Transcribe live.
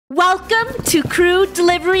Welcome to KREW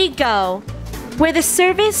Delivery Go, where the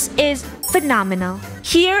service is phenomenal.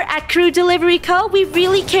 Here at KREW Delivery Co., we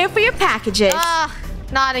really care for your packages. Ugh,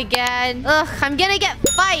 not again. Ugh, I'm gonna get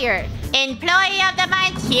fired. Employee of the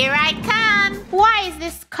month, here I come. Why is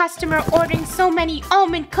this customer ordering so many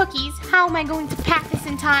almond cookies? How am I going to pack this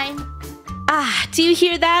in time? Ah, do you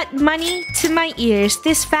hear that? Money to my ears.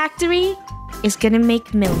 This factory is gonna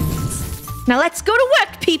make millions. Now let's go to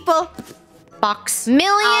work, people. Box.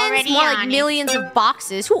 Millions? Already More like on it. millions of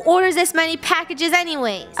boxes. Who orders this many packages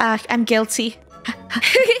anyways? I'm guilty.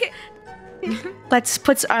 Let's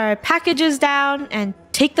put our packages down and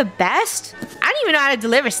take the best. I don't even know how to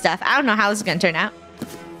deliver stuff. I don't know how this is gonna turn out.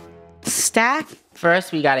 Stack.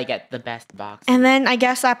 First, we gotta get the best box. And then I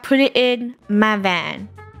guess I put it in my van.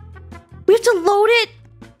 We have to load it.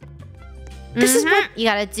 This is what... You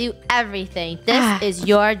gotta do everything. This is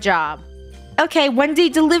your job. Okay, 1 day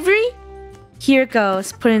delivery. Here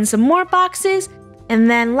goes. Put in some more boxes.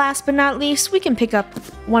 And then last but not least, we can pick up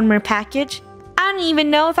one more package. I don't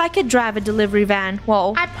even know if I could drive a delivery van.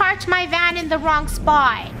 Whoa. I parked my van in the wrong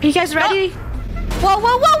spot. Are you guys ready? Whoa,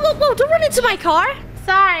 whoa, whoa, whoa, whoa. Don't run into my car.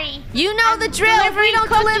 Sorry. You know the drill. If we don't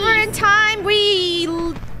deliver in time, we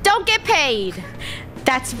don't get paid.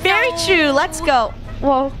 That's very true. Let's go.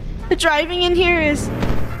 Whoa. The driving in here is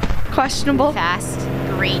questionable. Fast.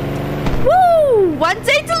 Great. Woo! 1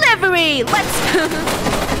 day delivery. Let's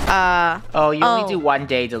go. Oh, you only do 1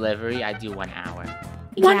 day delivery. I do 1 hour.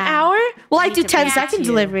 1 hour? Well, I do need to 10-second match you.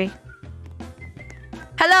 delivery.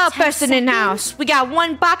 Hello, person in house. We got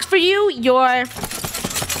one box for you. Your...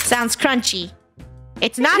 Sounds crunchy.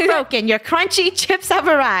 It's not broken. Your crunchy chips have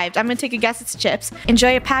arrived. I'm gonna take a guess it's chips.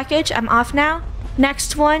 Enjoy your package. I'm off now.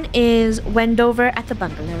 Next one is Wendover at the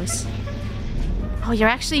Bungalows. Oh, you're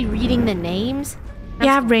actually reading the names?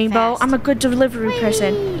 Yeah, so Rainbow. fast. I'm a good delivery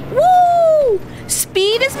person. Woo!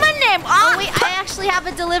 Speed is my name. Oh, wait, I actually have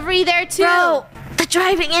a delivery there too. Bro, the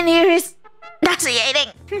driving in here is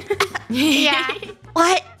nauseating. Yeah.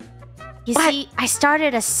 What? You see, I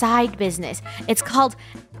started a side business. It's called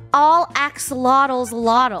All Axolotls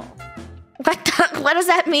Lotl. What does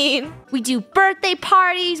that mean? We do birthday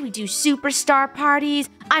parties, we do superstar parties.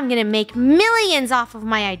 I'm gonna make millions off of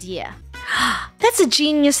my idea. That's a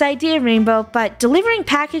genius idea, Rainbow, but delivering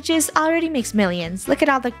packages already makes millions. Look at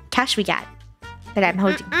all the cash we got that I'm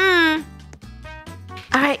holding.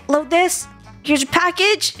 All right, load this. Here's your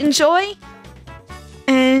package. Enjoy.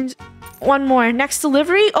 And one more. Next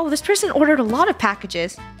delivery. Oh, this person ordered a lot of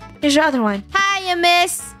packages. Here's your other one. Hiya,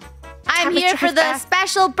 miss. I'm Time to here for drive the back.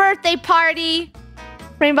 special birthday party.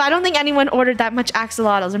 Rainbow, I don't think anyone ordered that much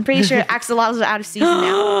axolotls. I'm pretty sure axolotls are out of season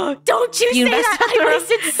now. Don't you, You say messed that. up the I room.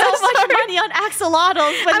 wasted so I'm much sorry. money on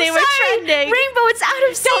axolotls when they were trending. Rainbow, it's out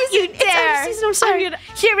of season. Don't you It's out of dare. season. I'm sorry.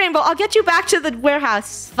 Here, Rainbow, I'll get you back to the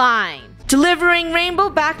warehouse. Fine. Delivering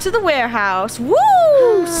Rainbow back to the warehouse.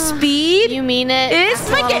 Woo! Speed. You mean it? It's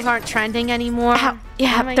my Axolotls game. aren't trending anymore.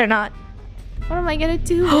 Yeah, they're not. What am I gonna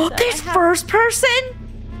do? with them? There's first person?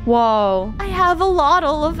 Whoa. I have a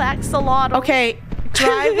lotl of axolotls. Okay,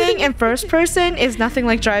 driving in first person is nothing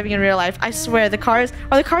like driving in real life. I swear, are the cars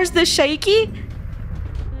this shaky?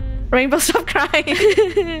 Rainbow, stop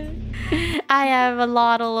crying. I have a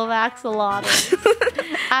lotl of axolotls.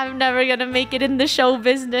 I'm never gonna make it in the show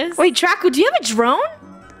business. Wait, Draco, do you have a drone?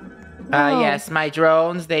 Yes, my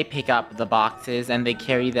drones, they pick up the boxes and they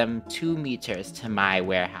carry them 2 meters to my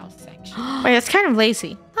warehouse section. Wait, that's kind of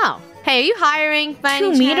lazy. Oh. Hey, are you hiring by 2 any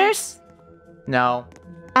chance? meters? No.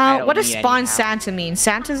 I don't What does need any spawn help. Santa mean?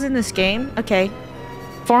 Santa's in this game? Okay.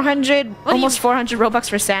 400, almost 400 Robux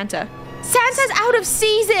for Santa. Santa's out of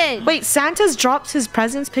season. Wait, Santa's dropped his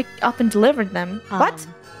presents, picked up and delivered them. What?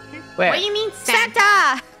 Where? What do you mean, Santa?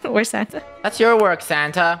 Santa! Where's Santa? That's your work,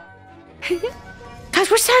 Santa. Guys,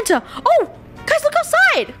 where's Santa? Oh, guys, look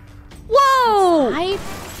outside. Whoa! I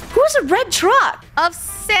Who's a red truck? of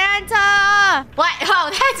Santa. What? Oh,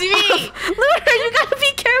 that's me. Luna, you gotta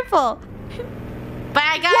be careful. But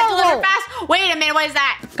I gotta Whoa, deliver whoa. fast. Wait a minute, what is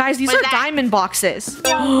that? Guys, these What are is that? diamond boxes.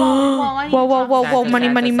 Whoa, I need Whoa, whoa, to whoa, Santa, whoa, money,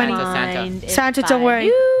 Santa, money, money. Santa, Santa. Mind if Santa, don't I worry.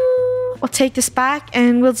 do? We'll take this back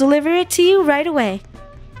and we'll deliver it to you right away.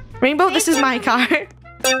 Rainbow, this is my car.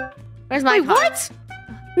 Where's my Wait, car? what?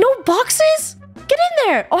 No boxes? Get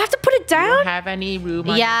in there. Oh, I have to put it You don't down? have any room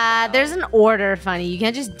on Yeah, yourself. there's an order, Funny. You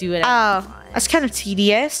can't just do it. Oh, that's kind of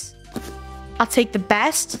tedious. I'll take the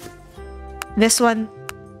best. This one.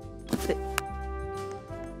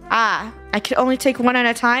 I can only take one at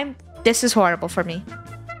a time. This is horrible for me.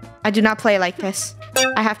 I do not play like this.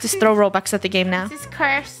 I have to throw Robux at the game now. This is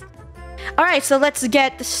cursed. All right, so let's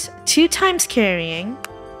get this 2 times carrying.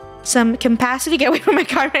 some capacity. Get away from my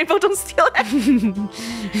car, Rainbow. Don't steal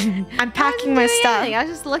it. I'm packing my stuff. I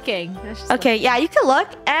was just looking. Okay, yeah, you can look.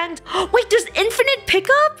 And wait, there's infinite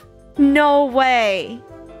pickup? No way.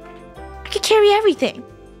 I could carry everything.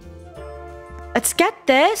 Let's get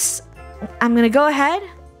this. I'm gonna go ahead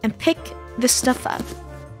and pick this stuff up.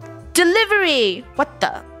 Delivery. What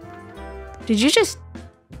the? Did you just?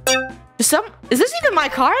 Is this even my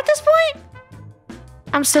car at this point?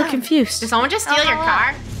 I'm so confused. Did someone just steal your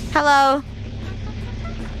car? Hello.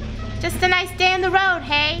 Just a nice day on the road,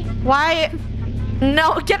 hey? Why?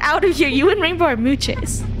 No, get out of here. You and Rainbow are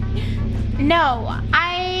mooches. No,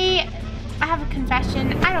 I have a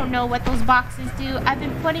confession. I don't know what those boxes do. I've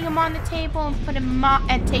been putting them on the table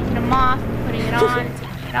and taking them off, and putting it on and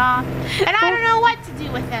taking it off. And I don't know what to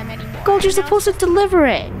do with them anymore. Gold, you're supposed to deliver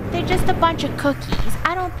it. They're just a bunch of cookies.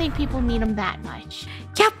 I don't think people need them that much.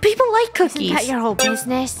 Yeah, people like cookies. Isn't that your whole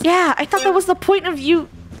business? Yeah, I thought that was the point of you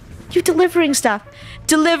delivering stuff.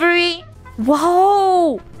 Delivery.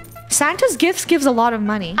 Whoa. Santa's gifts gives a lot of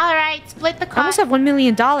money. All right, split the cut. I almost have $1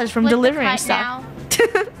 million from delivering stuff.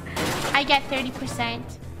 I get 30%.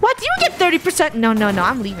 What? You get 30%? No,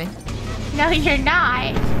 I'm leaving. No, you're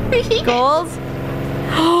not. Gold.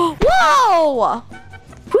 Whoa!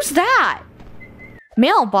 Who's that?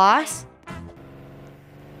 Mail boss.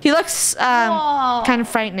 He looks kind of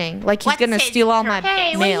frightening. Like he's gonna steal all my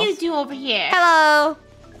Hey, mail. what do you do over here? Hello.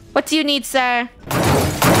 What do you need, sir?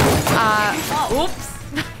 Oops.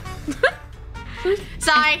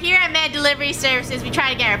 Sorry, here at Med Delivery Services, we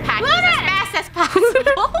try to get our packages as fast as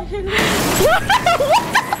possible.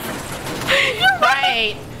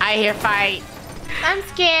 Fight! I hear fight. I'm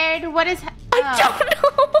scared. What is... I don't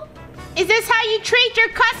know. Is this how you treat your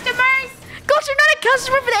customers? Gosh, you're not a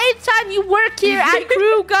customer for the 8th time you work here at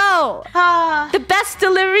KREW Go. The best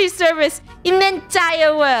delivery service in the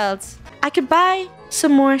entire world. I could buy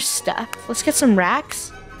some more stuff. Let's get some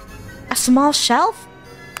racks. A small shelf?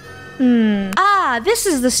 This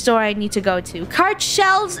is the store I need to go to. Cart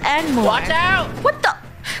shelves and more. Watch out! What the?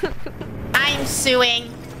 I'm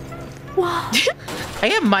suing. Whoa. I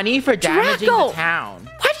get money for damaging Draco. the town.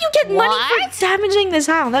 Why do you get money for damaging this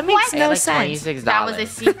house? That makes I no get like sense. $26. That was a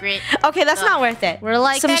secret. Okay, that's not worth it. We're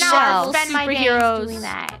like some Then I'll shelves. spend my days Superheroes. doing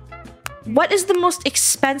that. What is the most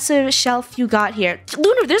expensive shelf you got here?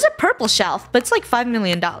 Lunar, there's a purple shelf, but it's like $5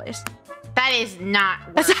 million. That is not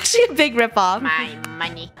That's worth actually a big ripoff. my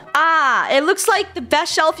money. It looks like the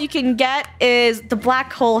best shelf you can get is the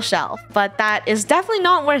black hole shelf, but that is definitely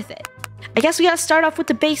not worth it. I guess we gotta start off with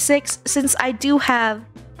the basics since I do have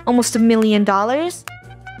almost $1 million. I'll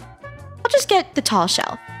just get the tall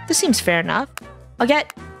shelf. This seems fair enough. I'll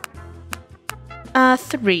get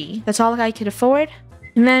 3. That's all I could afford.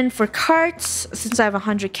 And then for carts, since I have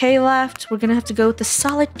 100k left, we're gonna have to go with the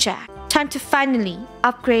solid jack. Time to finally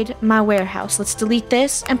upgrade my warehouse. Let's delete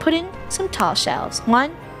this and put in some tall shelves.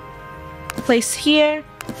 1, place here,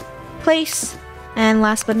 place, and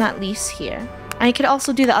last but not least here. I could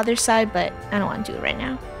also do the other side, but I don't want to do it right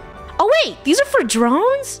now. Oh wait, these are for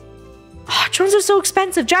drones? Oh, drones are so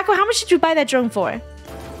expensive. Draco, how much did you buy that drone for?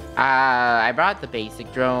 I brought the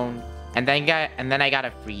basic drone, and then I got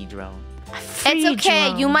a free drone. It's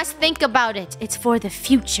okay. You must think about it. It's for the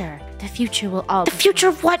future. The future will all. The future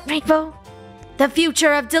of what, Rainbow? The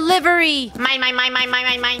future of delivery. Mine.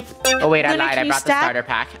 Oh wait, I Lunar, lied. can I you brought the stack? starter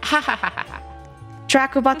pack. Ha ha ha ha.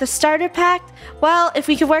 Draco bought the starter pack. Well, if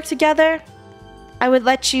we could work together, I would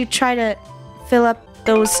let you try to fill up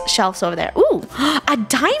those shelves over there. Ooh, a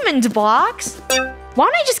diamond box. Why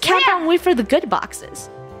don't I just camp out and wait for the good boxes?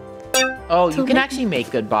 Oh, you can actually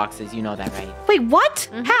make good boxes. You know that, right? Wait, what?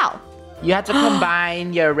 How? You have to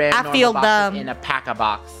combine your rare I normal feel boxes dumb. in a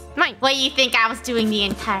pack-a-box. Mine. What do you think I was doing the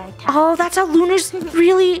entire time? Oh, that's how Lunar's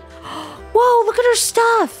really... Whoa, look at her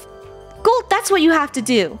stuff. Gold, that's what you have to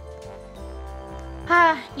do.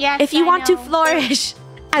 Yes, If you I want to know. flourish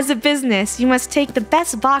as a business, you must take the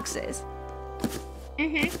best boxes.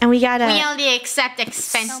 And we gotta... We only accept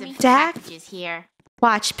expensive Stack? packages here.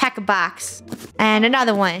 Watch, pack a box. And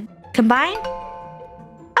another one. Combine?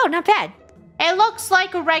 Oh, not bad. It looks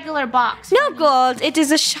like a regular box. No, Gold, it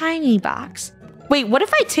is a shiny box. Wait, what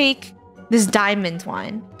if I take this diamond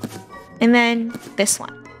one? And then this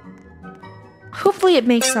one. Hopefully it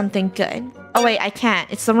makes something good. Oh wait, I can't.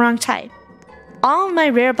 It's the wrong type. All of my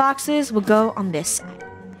rare boxes will go on this side.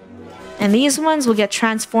 And these ones will get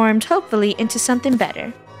transformed, hopefully, into something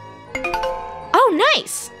better. Oh,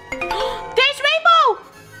 nice! There's Rainbow!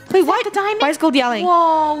 Wait, why? the diamond? Why is Gold yelling?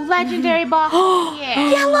 Whoa, legendary box. Yeah.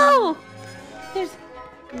 Yellow! There's...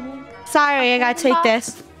 Sorry, I gotta take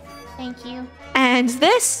this. Thank you. And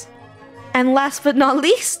this. And last but not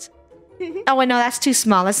least, Oh, wait, no, that's too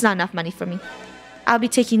small. That's not enough money for me. I'll be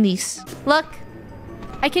taking these. Look,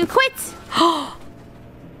 I can quit.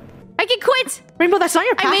 I can quit. Rainbow, that's not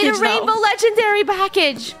your package, I made a rainbow legendary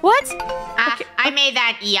package. What? I made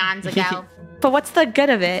that eons ago. But what's the good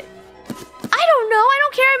of it? I don't know. I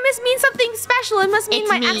don't care. It must mean something special. It must mean It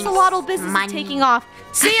my means axolotl business money. is taking off.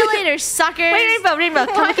 See you later, suckers. Wait, Rainbow,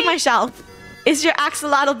 come look at my shelf. Is your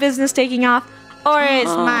axolotl business taking off? Or is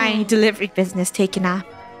my delivery business taking off?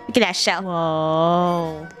 Look at that shelf.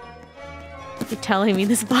 Whoa. You're telling me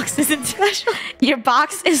this box isn't special? Your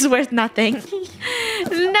box is worth nothing.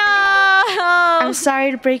 No. I'm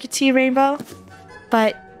sorry to break it to you, Rainbow.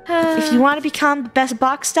 But if you want to become the best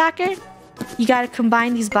box stacker, you gotta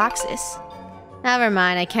combine these boxes. Never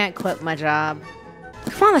mind. I can't quit my job.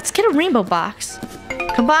 Come on, let's get a rainbow box.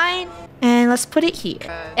 Combine, and let's put it here.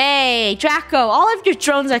 Hey, Draco, all of your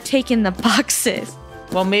drones are taking the boxes.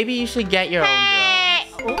 Well, maybe you should get your own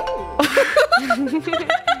drone.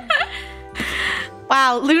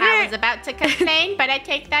 Wow, Lunar. I was about to complain, but I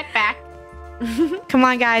take that back. Come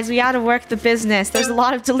on, guys, we gotta work the business. There's a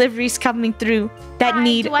lot of deliveries coming through that Why?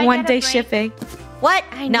 need Do I one get a day break? shipping. What?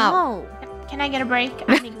 I No. know. Can I get a break?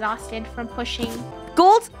 I'm exhausted from pushing.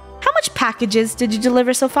 Gold, how much packages did you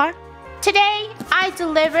deliver so far? Today, I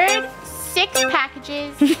delivered 6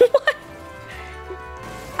 packages. You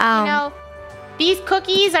know, these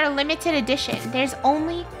cookies are limited edition. There's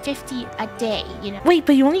only 50 a day, you know. Wait,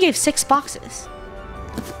 but you only gave 6 boxes.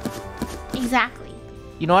 Exactly.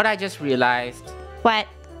 You know what I just realized? What?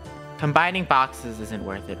 Combining boxes isn't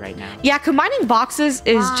worth it right now. Yeah, combining boxes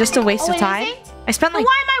is just a waste Oh, of it time. isn't? I spent like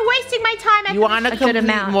Why am I wasting my time at You want to a good complete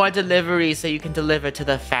amount. more deliveries so you can deliver to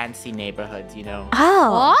the fancy neighborhoods, you know?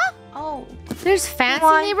 Oh. What? Oh, There's fancy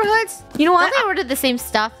What? neighborhoods? You know what? Don't they order the same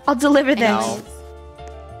stuff? I'll deliver this. No.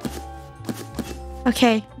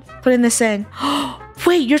 Okay, putting this in.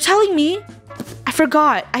 Wait, you're telling me? I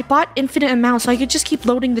forgot. I bought infinite amounts so I could just keep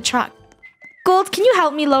loading the truck. Gold, can you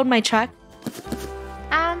help me load my truck?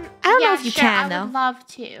 I don't know if you can, I though. would love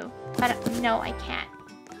to, but no, I can't.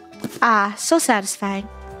 Ah, so satisfying.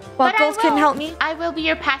 Well, But I Gold can will. help me. I will be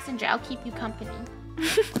your passenger. I'll keep you company.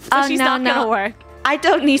 Oh, she's no, not no. gonna work. I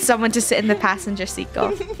don't need someone to sit in the passenger seat,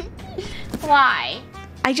 Gold. Why?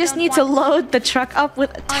 I just Don't need to want- load the truck up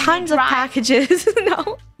with tons of drive. packages.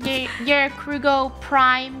 No. Your KREW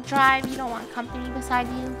Prime drive. You don't want company beside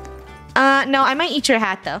you. No, I might eat your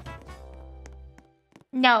hat, though.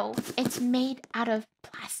 No, it's made out of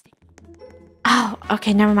plastic. Oh,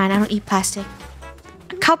 okay, never mind. I don't eat plastic.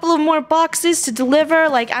 A couple of more boxes to deliver.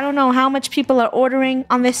 Like, I don't know how much people are ordering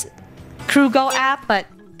on this KREW app, but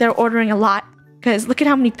they're ordering a lot. Because look at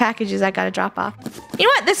how many packages I gotta drop off. You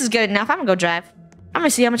know what? This is good enough. I'm gonna go drive. I'm gonna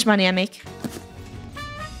see how much money I make.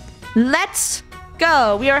 Let's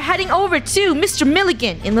go. We are heading over to Mr.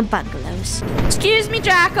 Milligan in the bungalows. Excuse me,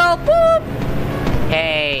 Draco. Boop.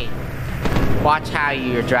 Hey, watch how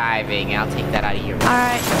you're driving. I'll take that out of your mouth.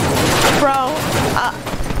 Alright. Bro,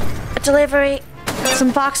 a delivery.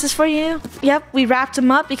 Some boxes for you. Yep, we wrapped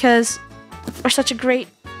them up because we're such a great...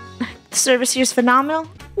 The service here is phenomenal.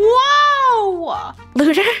 Whoa!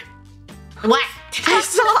 Lunar, What? I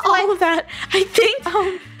saw all of that. I think...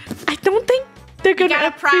 I don't think they're You gonna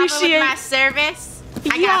got a problem appreciate... with my service?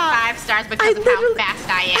 I Yeah. got 5 stars because I of how literally- fast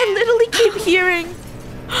I am. I literally keep hearing...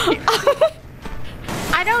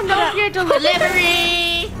 I don't know if you're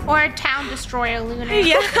delivery or a town destroyer, Lunar.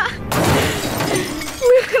 Yeah.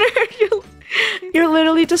 Lunar, you're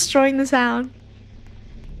literally destroying the sound.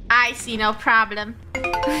 I see no problem.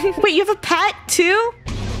 Wait, you have a pet too?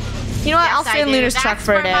 You know what? I'll Yes, I stay in do. Lunar's That's truck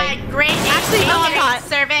for a day. my great Actually, no, I'm not.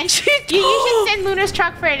 service. You should send Luna's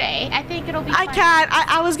truck for a day. I think it'll be I fun. can't.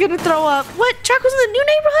 I was gonna throw up. What? Truck was in the new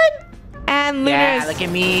neighborhood? And Yeah, Lunar's... look at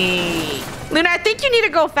me. Luna, I think you need to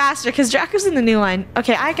go faster because Draco's in the new one.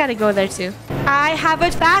 Okay, I gotta go there too. I have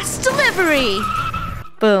a fast delivery.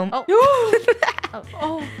 Boom. Oh.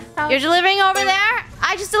 Oh, You're delivering over there?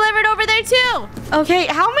 I just delivered over there too. Okay,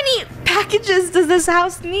 how many packages does this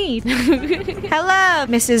house need? Hello,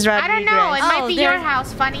 Mrs. Rodriguez. I don't know. It might Oh, be they're- your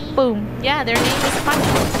house, funny. Boom. Yeah, their name is funny.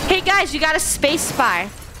 Hey guys, you got a space bar.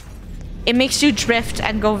 It makes you drift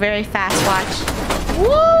and go very fast. Watch.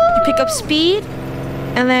 You pick up speed,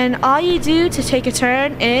 and then all you do to take a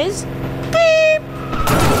turn is beep.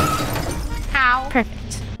 How? Perfect.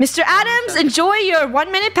 Mr. Adams, enjoy your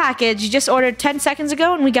 1-minute package. You just ordered 10 seconds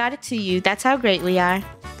ago and we got it to you. That's how great we are.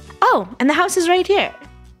 Oh, and the house is right here.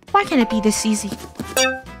 Why can't it be this easy?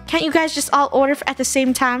 Can't you guys just all order at the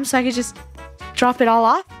same time so I could just drop it all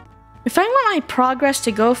off? If I want my progress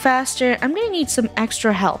to go faster, I'm gonna need some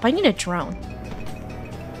extra help. I need a drone.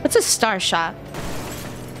 What's a star shop?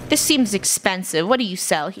 This seems expensive. What do you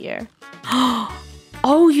sell here?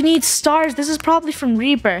 Oh, you need stars. This is probably from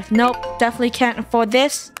Rebirth. Nope, definitely can't afford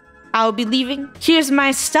this. I'll be leaving. Here's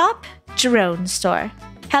my stop. Drone store.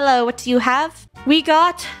 Hello, what do you have? We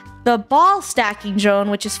got the ball stacking drone,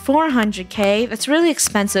 which is 400k. That's really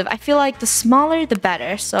expensive. I feel like the smaller, the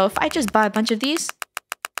better. So if I just buy a bunch of these,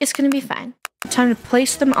 it's gonna be fine. Time to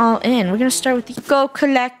place them all in. We're gonna start with the go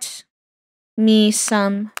collect me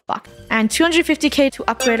some box. And 250k to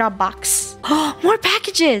upgrade our box. Oh, more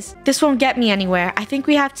packages! This won't get me anywhere. I think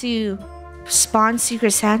we have to spawn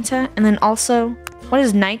Secret Santa and then also, what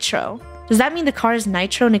is Nitro? Does that mean the car is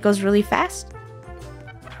Nitro and it goes really fast?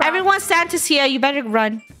 Everyone, Santa's here. You better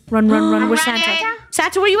run. Run. Where's Santa?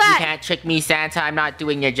 Santa, where you You at? can't trick me, Santa. I'm not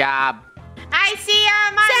doing your job. I see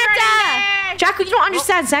him. Santa! Draco, you don't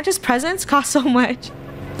understand. Santa's presents cost so much.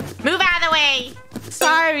 Move out of the way.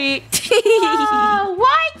 Sorry. Oh,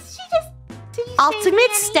 what? Did you say Ultimate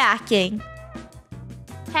Nanny? stacking.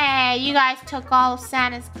 Hey, you guys took all of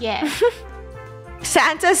Santa's gifts.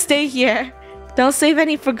 Santa, stay here. Don't save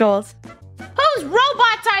any for gold. Whose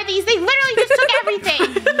robots are these? They literally just took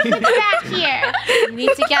everything. Put them back here. You need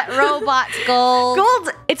to get robots, Gold. Gold,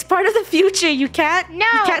 it's part of the future. You can't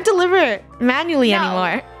deliver it manually No.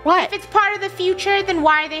 anymore. What? If it's part of the future, then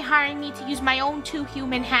why are they hiring me to use my own 2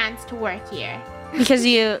 human hands to work here? Because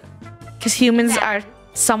humans are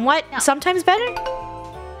somewhat, No. sometimes better?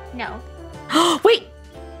 No. Wait,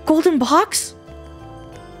 golden box?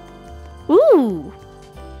 Ooh.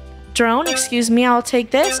 Drone, excuse me, I'll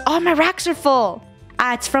take this. Oh, my racks are full.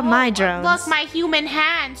 Ah, it's from my drones. Look, my human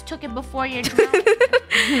hands took it before your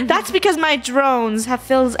drone. That's because my drones have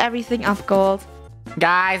filled everything up gold.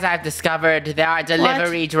 Guys, I've discovered there are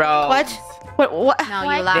delivery drones. What? No, What?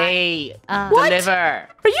 you lied. They What? deliver. Are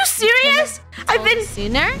you serious? I've been...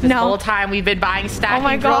 Sooner? The whole No. time we've been buying stacking Oh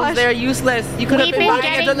my drones, gosh. they're useless. You could have We've been been buying a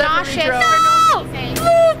getting delivery nauseous drone. for no reason.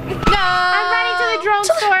 No! I'm running to the drone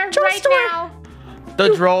store drone right store. now.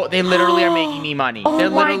 The drone, they literally are making me money. Oh They're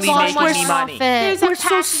my literally gosh, making we're me so money. There's a We're so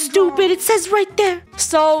packing stupid. drone. It says right there.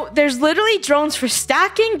 So there's literally drones for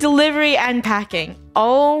stacking, delivery, and packing.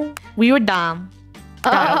 Oh, we were dumb.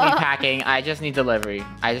 I don't need packing. I just need delivery.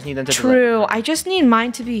 I just need them to deliver. True. I just need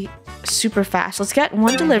mine to be super fast. Let's get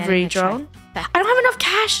one delivery getting a drone. I don't have enough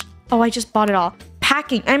cash. Oh, I just bought it all.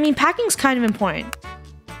 Packing. I mean, packing's kind of important.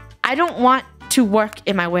 I don't want to work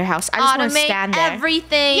in my warehouse. I just want to Automate stand there.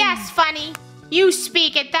 everything. Yes, funny. You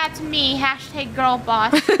speak it. That's me. Hashtag girl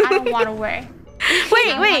boss. I don't want to work.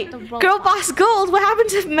 Wait. want the robot. Girl Boss Gold. What happened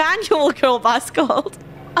to manual Girl Boss Gold?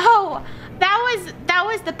 Oh, that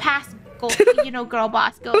was the past goal. Girl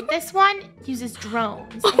boss goal. This one uses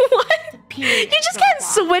drones. What? Period. You just girl can't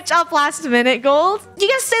boss. switch up last minute, Gold. You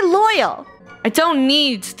gotta stay loyal. I don't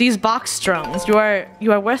need these box drones. You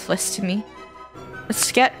are worthless to me.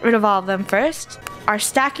 Let's get rid of all of them first. Our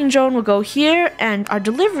stacking drone will go here, and our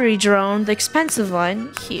delivery drone, the expensive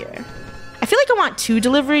one, here. I feel like I want 2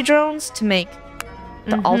 delivery drones to make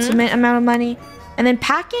the ultimate amount of money. And then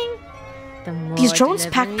packing, these drones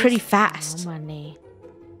pack pretty fast. Money.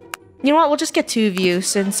 You know what? We'll just get 2 of you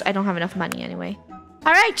since I don't have enough money anyway.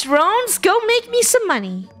 All right, drones, go make me some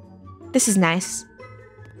money. This is nice.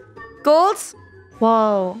 Gold?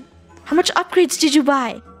 Whoa. How much upgrades did you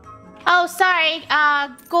buy? Oh, sorry.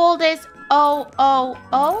 Gold is O.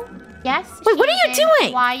 Yes. Wait, what she are you is in doing?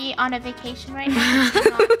 Hawaii on a vacation right now. She's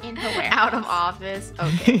not in her warehouse. Out of office.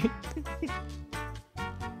 Okay.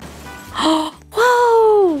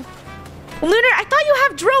 Whoa. Lunar, I thought you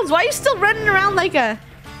have drones. Why are you still running around like a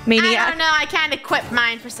maniac? I don't know. I can't equip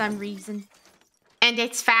mine for some reason. And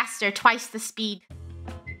it's faster, twice the speed.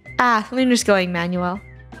 Ah, Lunar's going manual.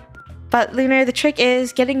 But Lunar, the trick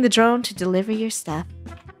is getting the drone to deliver your stuff.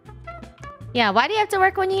 Yeah, why do you have to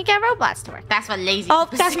work when you can get robots to work? That's what lazy. Oh,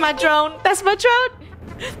 people that's say. my drone. That's my drone.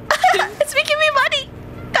 It's making me money.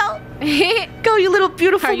 Go. Go, you little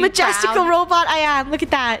beautiful, Are you majestical proud? robot. I am. Look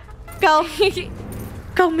at that. Go.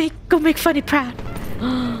 Go make Funny proud.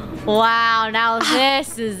 Wow, now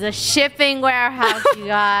this is a shipping warehouse, you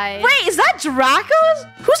guys. Wait, is that Draco's?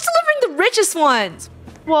 Who's delivering the richest ones?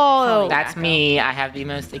 Whoa. That's me. I have the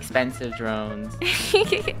most expensive drones.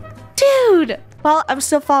 Dude. Well, I'm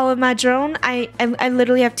still following my drone. I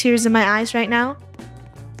literally have tears in my eyes right now.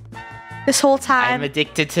 This whole I'm time.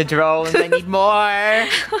 addicted to drones. I need more.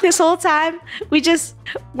 This whole time,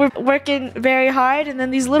 we're working very hard, and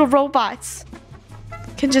then these little robots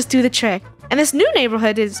can just do the trick. And this new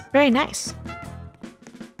neighborhood is very nice.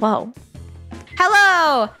 Whoa.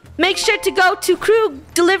 Hello! Make sure to go to KREW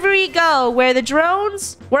Delivery Go, where the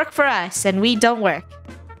drones work for us and we don't work.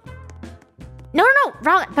 No,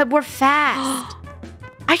 wrong. But we're fast.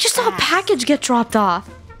 I just saw a package get dropped off.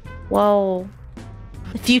 Whoa.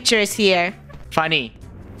 The future is here. Funny.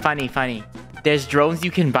 There's drones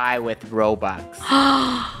you can buy with Robux.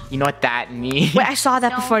 You know what that means? Wait, I saw that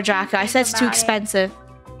Don't before, Draco. I said it's too think about it. expensive.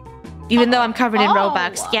 Even though I'm covered in Oh.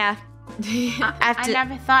 Robux. Yeah. I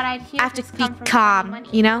never thought I'd hear I have to this be come from calm, money.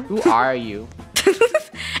 you know? Who are you?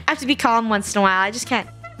 I have to be calm once in a while. I just can't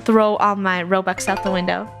throw all my Robux out the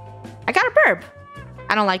window. I got a burb.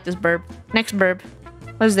 I don't like this burb. Next burb.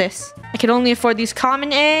 What is this? I can only afford these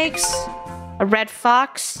common eggs. A red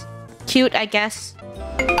fox. Cute, I guess.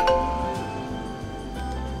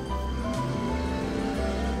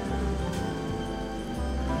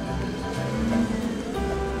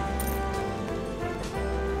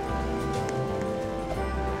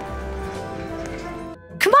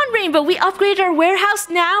 Come on, Rainbow. We upgraded our warehouse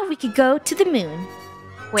now. We could go to the moon.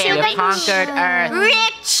 We have conquered Earth.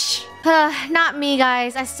 Rich! Not me,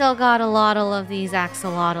 guys. I still got a lot of these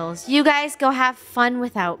axolotls. You guys go have fun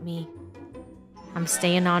without me. I'm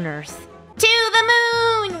staying on Earth. To the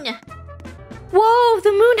moon! Whoa,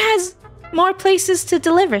 the moon has more places to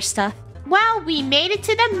deliver stuff. Well, we made it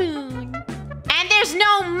to the moon. And there's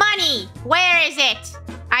no money. Where is it?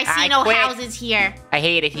 I see I no quit. houses here. I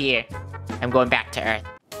hate it here. I'm going back to Earth.